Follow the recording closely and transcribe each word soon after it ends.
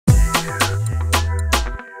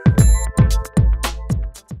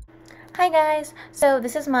Hi guys! So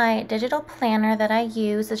this is my digital planner that I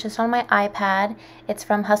use. It's just on my iPad. It's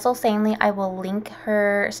from Hustle Sanely. I will link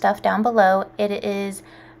her stuff down below. It is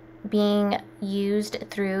being used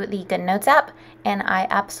through the GoodNotes app and I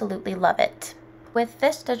absolutely love it. With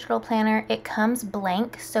this digital planner, it comes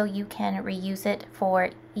blank so you can reuse it for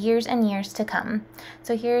years and years to come.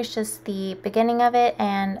 So here's just the beginning of it,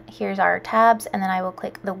 and here's our tabs, and then I will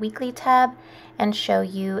click the weekly tab and show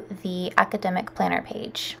you the academic planner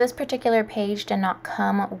page. This particular page did not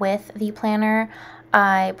come with the planner.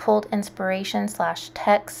 I pulled inspiration /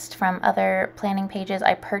 text from other planning pages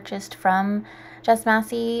I purchased from Just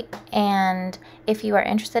Massey, and if you are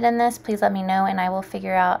interested in this, please let me know and I will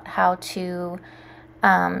figure out how to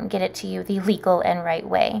get it to you the legal and right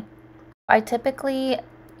way. I typically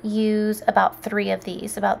use about 3 of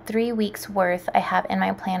these, about 3 weeks worth I have in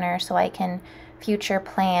my planner so I can future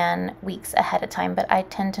plan weeks ahead of time, but I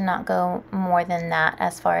tend to not go more than that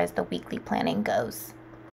as far as the weekly planning goes.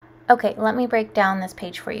 Okay, let me break down this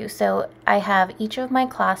page for you. So I have each of my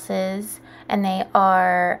classes and they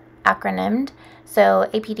are acronymed. So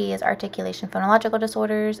APD is articulation phonological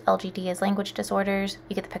disorders, LGD is language disorders,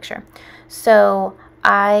 you get the picture. So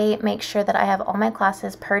I make sure that I have all my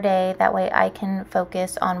classes per day, that way I can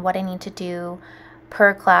focus on what I need to do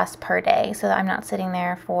per class per day, so that I'm not sitting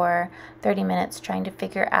there for 30 minutes trying to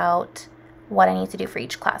figure out what I need to do for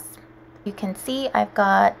each class. You can see I've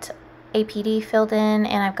got APD filled in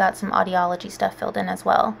and I've got some audiology stuff filled in as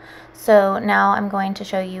well. So now I'm going to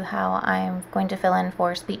show you how I'm going to fill in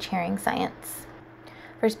for speech hearing science.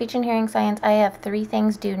 For speech and hearing science, I have 3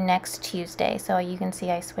 things due next Tuesday. So you can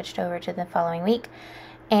see I switched over to the following week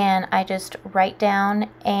and I just write down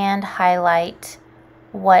and highlight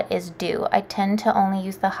what is due. I tend to only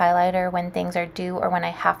use the highlighter when things are due or when I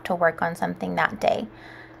have to work on something that day.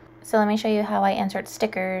 So let me show you how I insert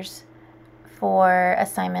stickers for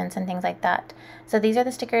assignments and things like that. So these are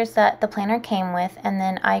the stickers that the planner came with, and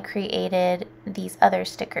then I created these other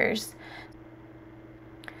stickers.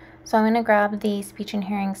 So I'm going to grab the speech and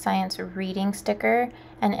hearing science reading sticker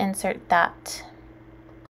and insert that.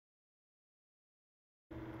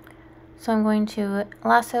 So I'm going to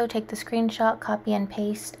lasso, take the screenshot, copy and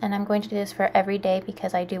paste, and I'm going to do this for every day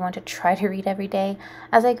because I do want to try to read every day.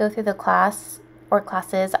 As I go through the class or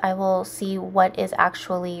classes, I will see what is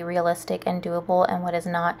actually realistic and doable and what is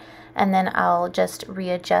not, and then I'll just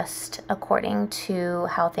readjust according to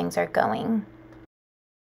how things are going.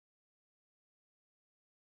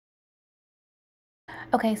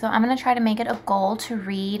 Okay, so I'm going to try to make it a goal to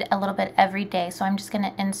read a little bit every day, so I'm just going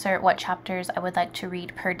to insert what chapters I would like to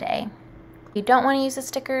read per day. If you don't want to use the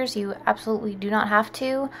stickers, you absolutely do not have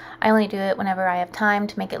to. I only do it whenever I have time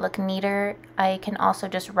to make it look neater. I can also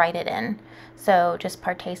just write it in. So just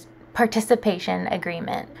participation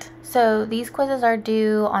agreement. So these quizzes are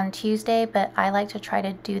due on Tuesday, but I like to try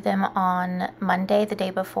to do them on Monday, the day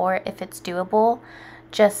before, if it's doable,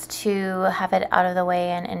 just to have it out of the way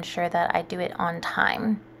and ensure that I do it on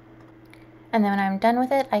time. And then when I'm done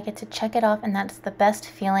with it, I get to check it off, and that's the best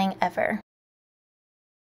feeling ever.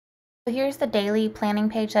 So here's the daily planning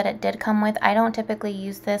page that it did come with. I don't typically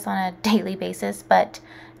use this on a daily basis, but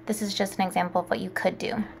this is just an example of what you could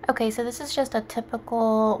do. Okay, so this is just a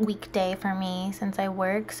typical weekday for me since I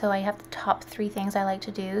work. So I have the top 3 things I like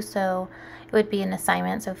to do. So it would be an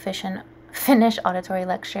assignment, so finish auditory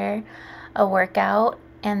lecture, a workout,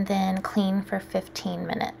 and then clean for 15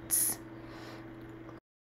 minutes.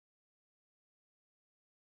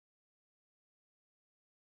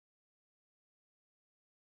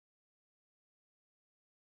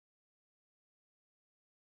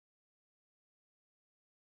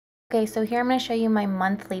 Okay, so here I'm going to show you my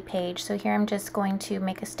monthly page. So here I'm just going to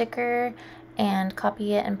make a sticker and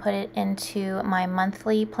copy it and put it into my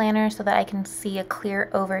monthly planner so that I can see a clear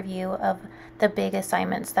overview of the big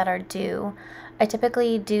assignments that are due. I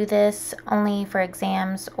typically do this only for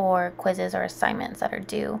exams or quizzes or assignments that are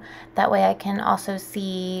due. That way I can also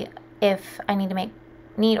see if I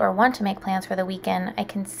need or want to make plans for the weekend. I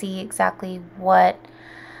can see exactly what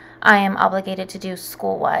I am obligated to do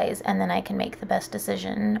school-wise, and then I can make the best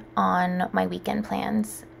decision on my weekend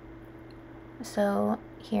plans. So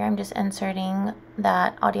here I'm just inserting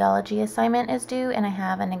that audiology assignment is due, and I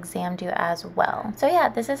have an exam due as well. So yeah,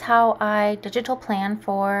 this is how I digital plan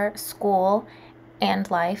for school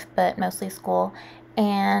and life, but mostly school.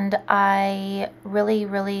 And I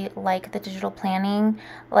really like the digital planning.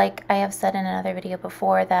 Like I have said in another video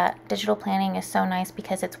before, that digital planning is so nice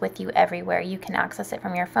because it's with you everywhere. You can access it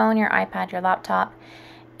from your phone, your iPad, your laptop.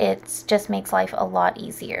 It just makes life a lot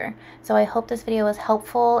easier. So I hope this video was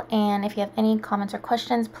helpful, and if you have any comments or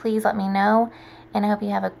questions, please let me know, and I hope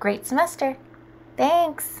you have a great semester.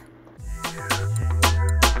 Thanks!